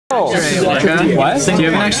What? Do you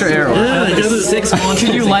have an extra arrow? Yeah, I got it. 6 months.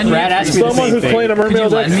 Can you lend me? Brad asked me the same thing. Playing a Mermail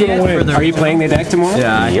deck's gonna win. Are you playing the deck tomorrow?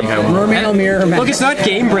 Yeah, yep. Mermail mirror match. Look, it's not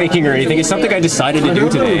game breaking or anything. It's something I decided to do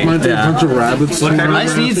today. Might take a bunch of rabbits. Look, I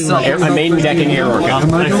just need some. I'm main decking air orca.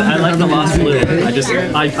 I like the Lost Blue.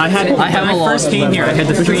 I had when I first came here, I had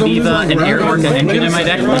the 3 Diva and Air Orca engine in my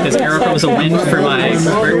deck because Air Orca was a win for my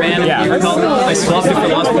Birdman. Yeah. I swapped it for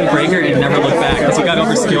Lost Blue Breaker and never looked back because he got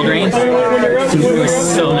over skill drain. It was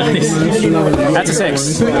so nice. That's a 6.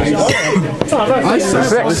 6.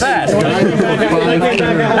 What's that?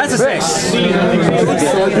 That's a 6.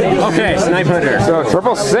 Okay, Snipe Hunter. So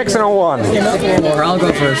triple 6 and a 1. I'll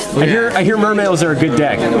go first. I hear Mermails are a good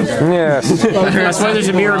deck. Yes. That's why there's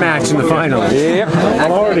a mirror match in the final. Yep.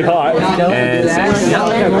 I'm already hot. And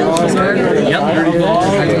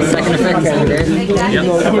Second effect. Yep.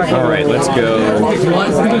 all right, let's go.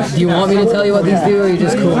 Do you want me to tell you what these do, or are you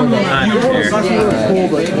just cool with it? I don't care.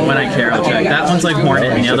 When I care, I'll check. That one's like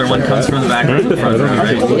Hornet, and the other one comes from the back of the front row,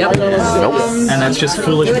 right? Yep. And that's just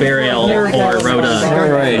Foolish Burial or Rhoda. All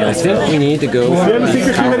right, I think we need to go. That's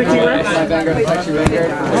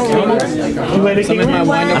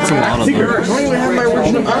That's a lot of them.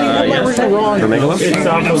 For Megalo?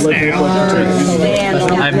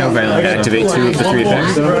 I have no value. Activate 2 of the 3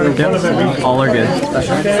 effects. Yep. All are good.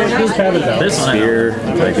 This one, Here,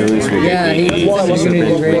 Dragoons, we Yeah, I need one. which will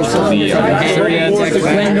be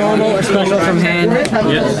Plain normal or special from hand.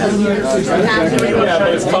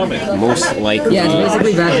 most likely. Yeah, it's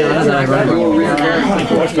basically background that I run.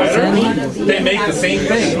 They make the same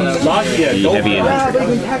thing. Heavy in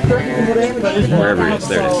wherever it is.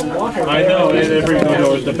 There it is. I know, and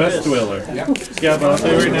everyone is the best dweller. Yeah, but I'll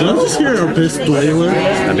say right now. Let's hear Abyss Dweller.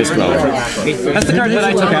 Abyss Dweller. That's the card that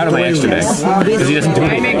I took out of my extra deck. Because he doesn't do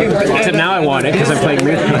anything. Except now I want it because I'm playing a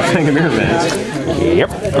mirror match. Yep.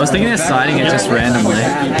 I was thinking of siding it just randomly,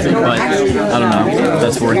 but I don't know if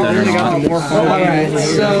that's worth it or not. Alright,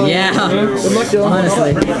 so. Yeah,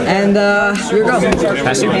 honestly. And, here we go.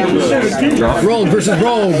 Pass you. Rogue versus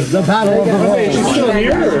Rogue. The battle of the Rogue.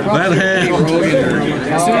 That hand.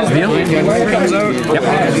 Reveal? Yep.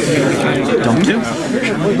 Dump 2?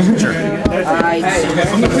 Sure.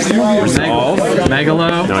 Resolve. Megalo.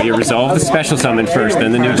 No, you resolve the special summon first,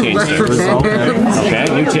 then the new change. Okay,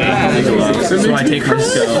 new change. So I take my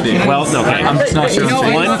skill. Well, okay. I'm not sure.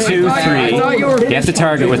 1, 2, 3. You have to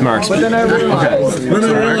target with marksman. Okay.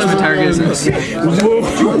 The target is this.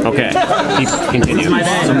 Okay. Continue. So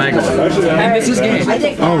Megalo. And this is game.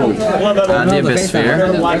 The Abyss Sphere.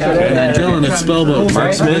 And then Dylan at Spellbook.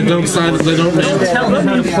 Marksman. They don't sign it, they don't name it. Tell me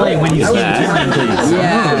how to play when you That.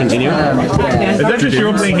 Yeah. Continue. Is that just your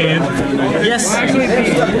opening hand? Yes.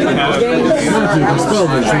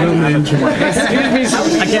 Spellbook, you don't name it.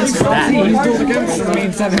 Against that.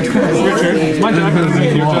 My turn.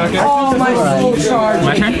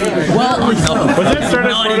 My turn? Well, Was that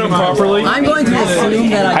started photo properly? I'm going to assume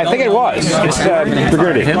that I think it was. It's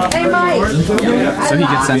Brigurdi. So he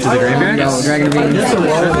gets sent to the graveyard? Dragon Bean.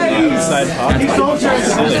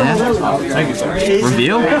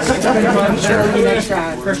 Reveal?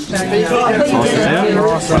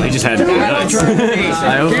 Well, he just had nuts.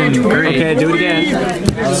 I opened great. Okay, do it again.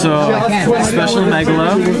 So, special Megalo.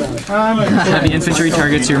 Heavy infantry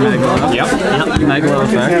targets your Megalo. Yep. Megalo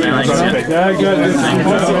effect.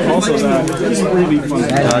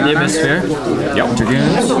 The Abyss Sphere. Yep.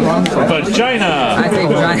 Dragoons. Vagina! I think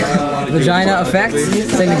vagina effect.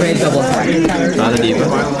 Centigrade double attack. Not a diva.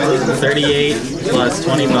 38 plus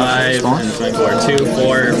 25 and 24. 2,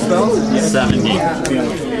 4, 70.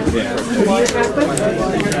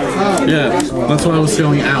 Yeah, that's why I was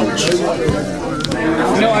going ouch.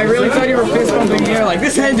 No, I really thought you were fist bumping here. Like,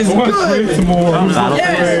 this hand is good.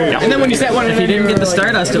 Yes. And then when you set one, If you didn't get the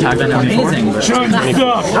Stardust, it would have been amazing.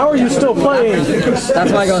 How are you still playing?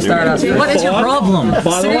 That's why I go Stardust. What is your problem?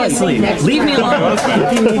 Seriously, leave me alone.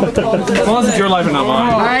 As long as it's your life and not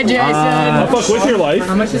mine. Hi, Jason. I'll fuck with your life.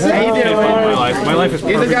 How you doing? My life. My life is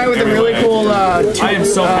You're perfect. the guy with the really cool I am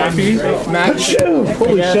so happy. match.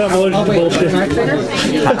 Holy shit, I'm allergic to bullshit.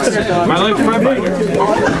 My life, my bike.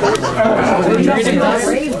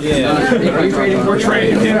 We're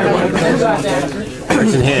trading.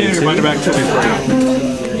 Cards in hand. Mind back to me.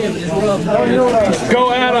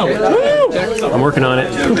 Go Adam! Woo! I'm working on it.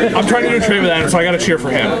 I'm trying to do a trade with Adam, so I gotta cheer for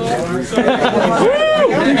him.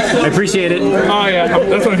 I appreciate it. Oh yeah,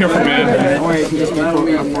 that's what I'm here for, man. Oh,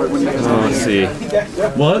 let's see.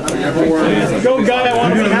 What? Go guy that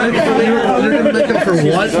wants to have You're gonna make up for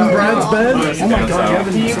what in Brad's bed? Oh my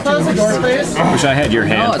god. Wish I had your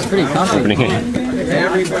hand. Oh, it's pretty comfy. Opening hand.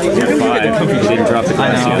 5. You didn't drop the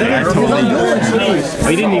glass yet. I totally. Oh,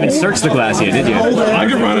 you didn't even search the glass yet, did you? I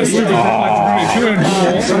could run a stupid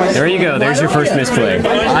There you go. There's your first misplay.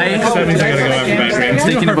 That means I gotta go after bad dreams.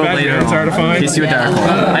 Thinking about Bad later dreams are to on. find. Kiss you a dark hole.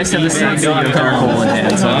 I said the same thing. You have a dark hole in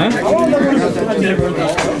hand. So.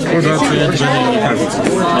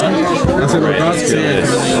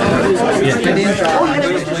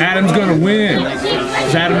 Adam's gonna win.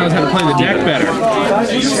 Because Adam knows how to play the deck better.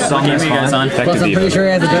 Some game you guys on. Plus, I'm pretty sure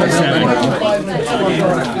he has a better 7.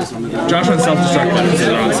 Josh on self-destruct buttons, so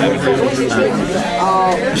they're on 7.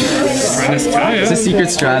 It's a secret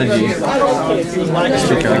strategy. I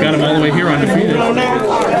got him all the way here undefeated.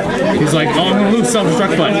 He's like, oh, I'm gonna lose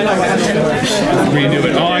self-destruct button. Redo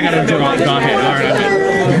it. Oh, I gotta draw Godhead. Alright, I'm in.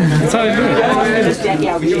 That's how I do it.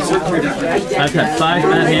 I've had 5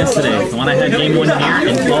 bad hands today. The one I had game 1 here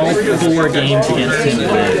and all 4 games against him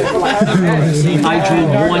today. I drew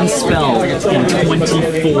 1 spell in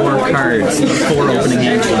 24 cards, 4 opening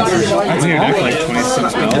hands. That's in your deck like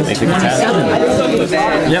 26 spells.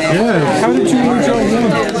 27. Yep. How did you draw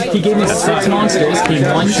 1? He gave me 6 monsters, came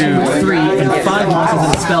 1, 2, 3, and 5 monsters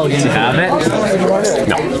in the spell game. Do you have it?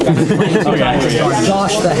 No.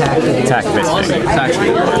 Josh the hacker. Attack misplay.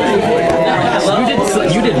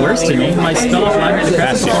 You did worse to me. My spell library, the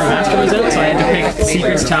Craftsman Master was out, so I had to pick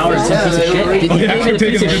Secrets Tower and some piece of shit. He gave me the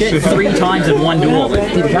piece of shit 3 times in 1 duel.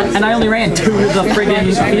 And I only ran 2 of the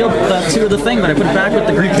friggin' field, 2 of the thing, but I put it back with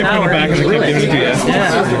the Greek Tower. Back and kept giving it to you.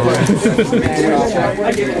 Yeah.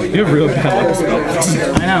 You have real bad luck spells.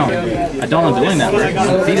 I know. I don't have Dueling Network.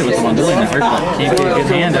 I'm defeated with the one Dueling Network, but can't get a good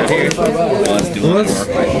hand out here.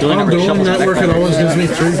 Dueling Network, it always gives me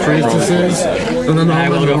 3 priestesses, and then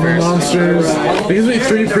all the normal monsters. It gives me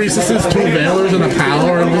 3 priestesses, 2 veilers, and a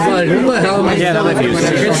power. I was like, what the hell am I Yeah, that might be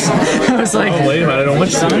useful. I was like, Wait, I don't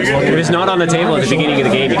want to. If it's not on the table at the beginning of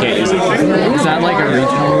the game, you can't use it. is that like a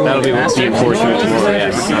regional? That'll be reinforcement tomorrow,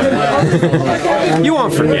 yes. You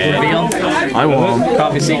won't forget. I won't.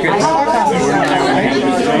 Copy Secrets.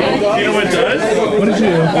 You know what it does? What did you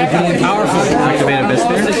do? Powerful. Activate a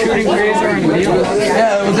Biscuit. The shooting razor and wheel.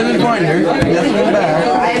 Yeah, it was in his binder. That's in the back.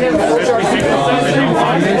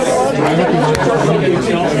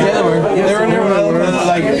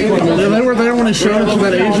 They were there when he showed it to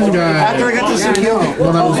that Asian guy. After I got to see you.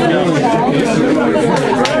 When I was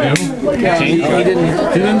He didn't.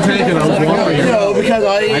 He didn't take it, I was watching. No, because I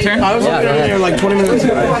was looking at there like 20 minutes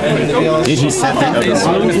ago. Did he set that? I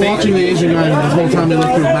was watching the Asian guy the whole time he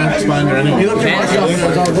looked through Max Binder, and he looked at myself and I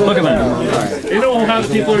was all good. Look at him. You know how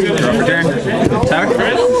people are going to Return. Tower.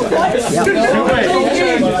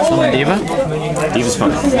 Summon Diva. Diva's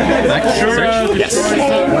fun. Back. Search. Yes.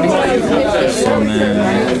 Summon.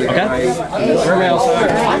 Okay. Mermail.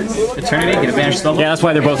 Eternity. Get a banished spell. Yeah, that's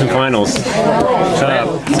why they're both in finals. Shut up.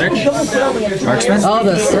 Search. Marksman. Oh,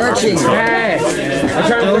 the searching.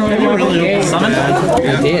 Summon.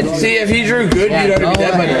 You did. See, if he drew good, you'd already be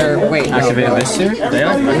dead by now. Wait, no. Activate a Visor. Veil.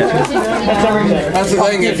 Okay. That's the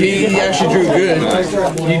thing, if he actually drew good,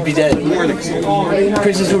 you'd be dead.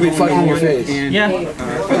 Princess would be fucking your face. Yeah.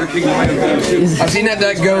 I've seen that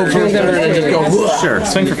deck go from the turn and just go, whoa. Sure.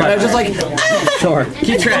 Swing for 5. I was just like, Sure.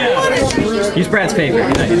 Keep track. Use Brad's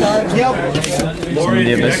favorite. Summon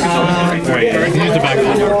the Abyss. use the back.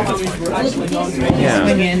 Yeah.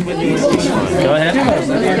 Go ahead.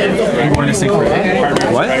 You want to sink for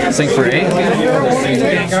 8? What? Sink for 8?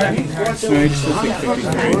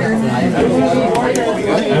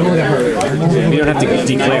 You don't have to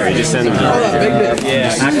declare, you just send them to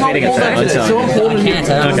Activating attack. I can't.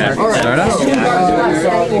 Okay. Start us.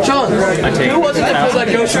 Sean, I take who was it that put that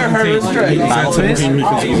go share her wrist straight? battle phase.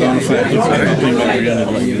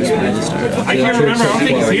 I can't remember. I don't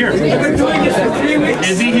think he's here.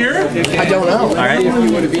 Is he here? I don't know. All right. I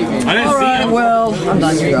didn't see him. Well, I'm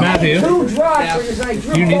done. You go. Matthew,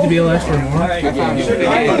 you need to be alive for more.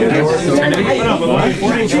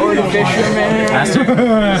 Master.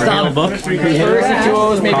 Yellow book.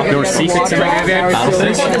 Pop your secrets in my graveyard. Battle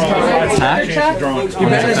phase. Attack. You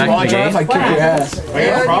better just watch out if I kick your ass.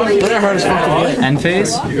 Then it hurt as fuck to get. End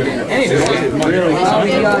phase.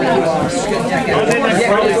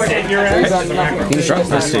 You drop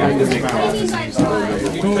this too.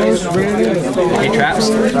 8 traps.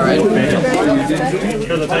 Alright.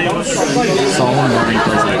 Solemn Warning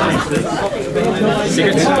plays like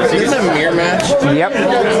Secrets. Is this a mirror match? Yep.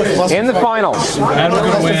 In the finals. Adam's gonna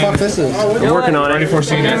What the win. fuck this is? We're working on it.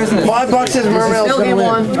 Foreseen it. $5 says Mermail's Still gonna game win.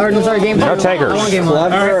 1. Or, no, sorry, game 2. No takers. I want game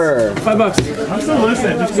 1. Clever. $5. I'm still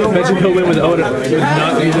listening. Imagine he'll win with Oda, with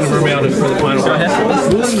not using a Mermail for the final.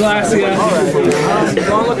 Losing Glacia.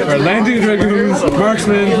 Our landing dragoons,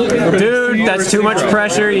 marksman. Dude, that's too much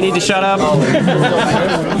pressure. You need to shut up. Nah,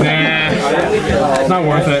 it's not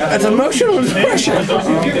worth it. That's emotional expression.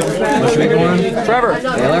 Trevor.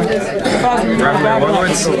 Taylor.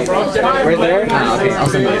 Warlords. Right there? Ah, okay, I'll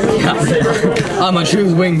send it. Yeah. I'm a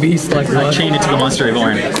true wing beast like I that. chained it to the Monster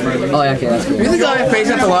Reborn. Oh, yeah, okay, that's cool. You're the guy I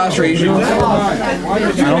faced at the last region. I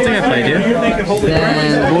don't think I played you.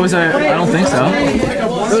 Then, What was I? I don't think so. There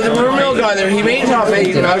was a Mermail guy there. He made top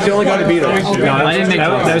 8, and I was the only guy to beat him. No, I didn't make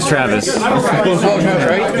that was Travis. Oh,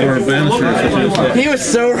 right? He was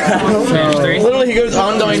so rattled. Literally, he goes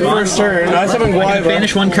Undying first turn. I summon Guaiba.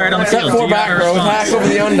 Banish one card on the Set field. 4 Do you back have a row, response? attack over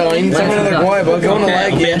the Undying, summon another Guaiba, go on the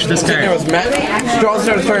leg banish this sitting there card. with draw the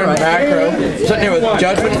start of turn, back row, sitting there with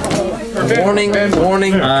Judgment, warning.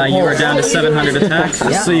 You are down to 700 attack.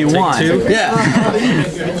 So you won. 2. Yeah.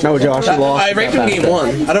 No, Josh, you lost. I raped him game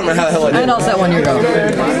 1. I don't know how the hell I did. and I'll set 1 year go.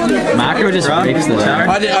 Macro just rapes the tower.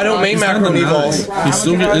 I don't main macro evols. He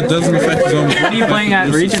still it doesn't affect his own. What are you playing at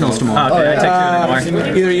regionals tomorrow? Oh, okay, I take 2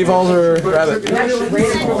 anymore. Either evols or rabbit. I don't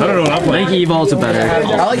know what I'm I playing. think Evol's are better. I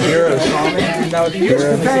like heroes.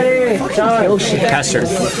 Pastor.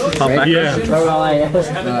 Yeah.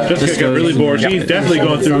 Jessica got really bored. She's definitely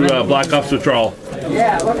going through Black Ops Withdrawal.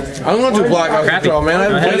 I'm going to Black Ops Control, man. I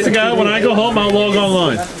haven't played Jessica, when I go home, I'll log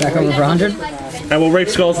online. Back over for 100. And we'll rape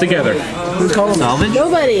skulls together. Salvage?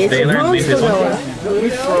 Nobody. It's Baylor and supposed to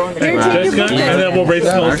Mayfield. go. Jessica, and then we'll rape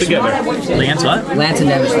skulls together. Lance what? Lance and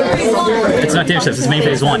damage. It's not damage steps, it's main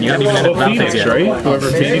phase 1. You haven't even ended Well, battle Phoenix, phase yet. right?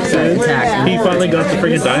 Whoever Phoenix is, he finally got the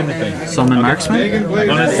freaking diamond thing. Summon Marksman.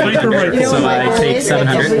 On his sniper rifle. So I take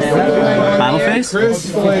 700. Battle phase?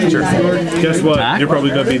 Guess what? You're probably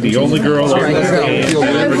going to be the only girl in this game. No,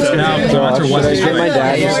 the monster was Get my destroyed.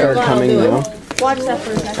 dad to start coming now. Watch that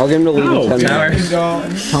for a second. I'll get him to leave in 10 Tower. minutes. Tell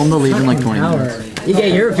him to leave in like 20 minutes. You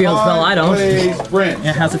get your field spell, I don't.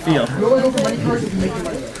 Yeah, how's it feel?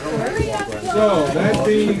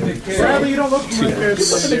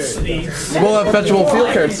 We'll have fetchable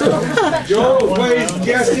field cards too.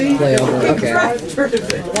 Play over. Okay.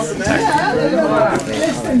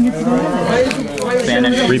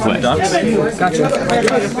 Banish. Replay. Ducks. Gotcha.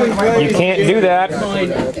 You can't do that.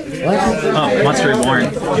 Oh, Monster Reborn.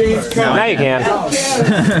 Now you can.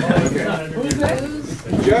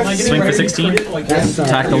 Swing for 16.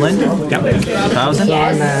 Attack the Lin. Yep. 1,000.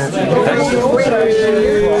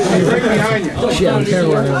 Shit, I'm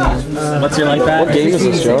terrible. What's your like that? What game is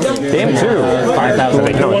this, Joe? Game 2.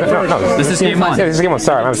 5,000. No. This is game 1. Yeah, this is game 1.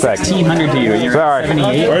 Sorry, my mistake. 1,500 to you. You're Sorry.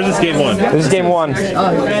 78. Where's this game 1? This is game 1.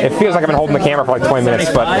 It feels like I've been holding the camera for like 20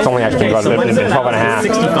 minutes, but it's only actually about 12 and a half.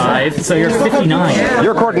 65. So you're 59.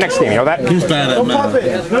 You're recording next game, you know that? He's bad at math.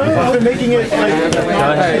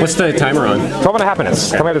 What's the timer on? 12 and a half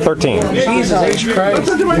minutes. Coming up to 13. Jesus Christ.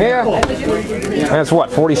 Yeah. And it's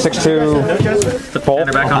what, 46 to full?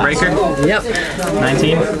 Enter back on breaker. Yep.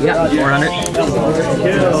 19. Yep. 400.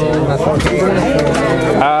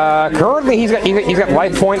 Currently he's got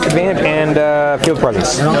life point advantage and field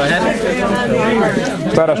presence. Go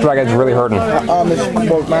ahead. Stardust Dragon's really hurting.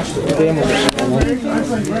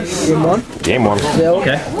 Game 1.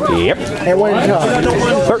 Okay. Yep. And when it's done.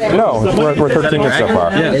 No, we're 13 minutes so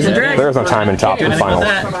far. Yeah. There's no time in top and final.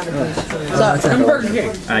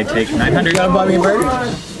 I take 900.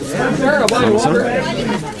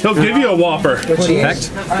 He'll give you a Whopper.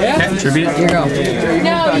 Effect. Okay. Tribute. Here you go. No,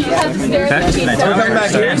 you have to Effect. And I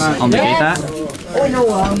take I'll negate that.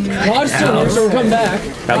 So come back.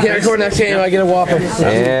 I can't record next game. I get a Whopper.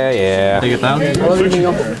 Yeah. Take 1,000.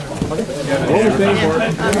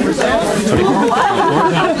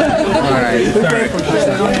 Alright. Go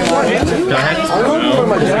ahead.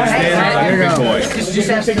 Here you go.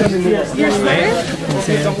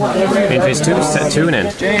 In phase 2, set 2 and end.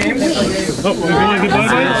 Oh, we're going to get by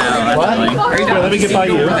you? What? Yeah, let me get by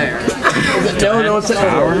you. No, it's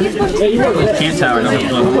Tower. Can't tower. No.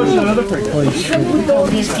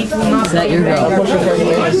 Set your go.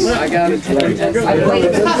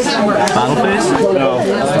 Battle phase? No.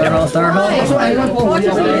 Star hole. Yep. Go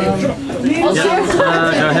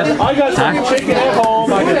ahead. Attack. chicken at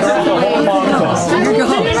home. I can send the whole box Here you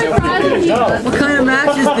go. What kind of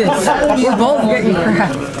match is this? We're both getting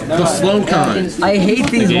crap. The slow kind. I hate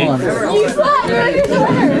these ones.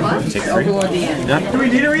 Take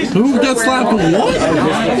 3. Who got slapped with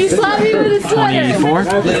what? He slap me with a sweater. 24.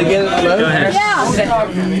 Go ahead. Okay,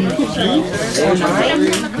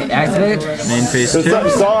 activate. Main phase 2.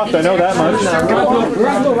 Soft, I know that much.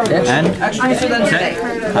 And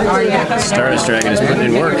Stardust Dragon is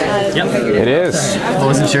putting in work. yep. It is. I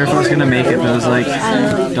wasn't sure if I was gonna make it, but it was like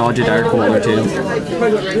dodge a dark hole or two.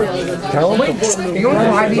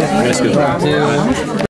 Let's go.